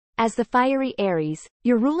As the fiery Aries,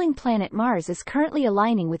 your ruling planet Mars is currently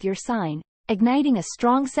aligning with your sign, igniting a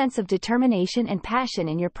strong sense of determination and passion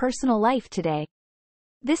in your personal life today.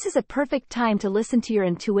 This is a perfect time to listen to your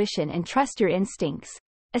intuition and trust your instincts,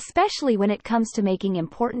 especially when it comes to making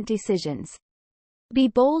important decisions. Be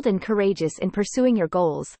bold and courageous in pursuing your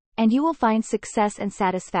goals, and you will find success and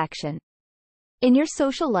satisfaction. In your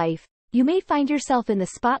social life, you may find yourself in the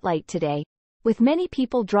spotlight today, with many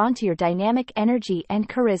people drawn to your dynamic energy and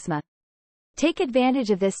charisma. Take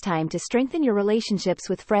advantage of this time to strengthen your relationships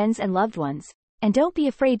with friends and loved ones, and don't be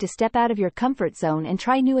afraid to step out of your comfort zone and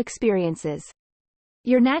try new experiences.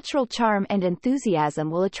 Your natural charm and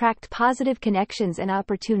enthusiasm will attract positive connections and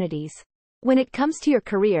opportunities. When it comes to your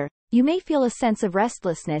career, you may feel a sense of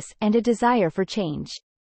restlessness and a desire for change.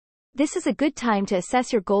 This is a good time to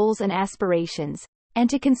assess your goals and aspirations, and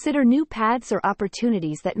to consider new paths or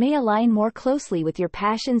opportunities that may align more closely with your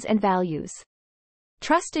passions and values.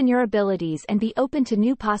 Trust in your abilities and be open to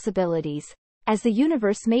new possibilities, as the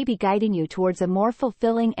universe may be guiding you towards a more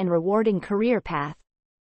fulfilling and rewarding career path.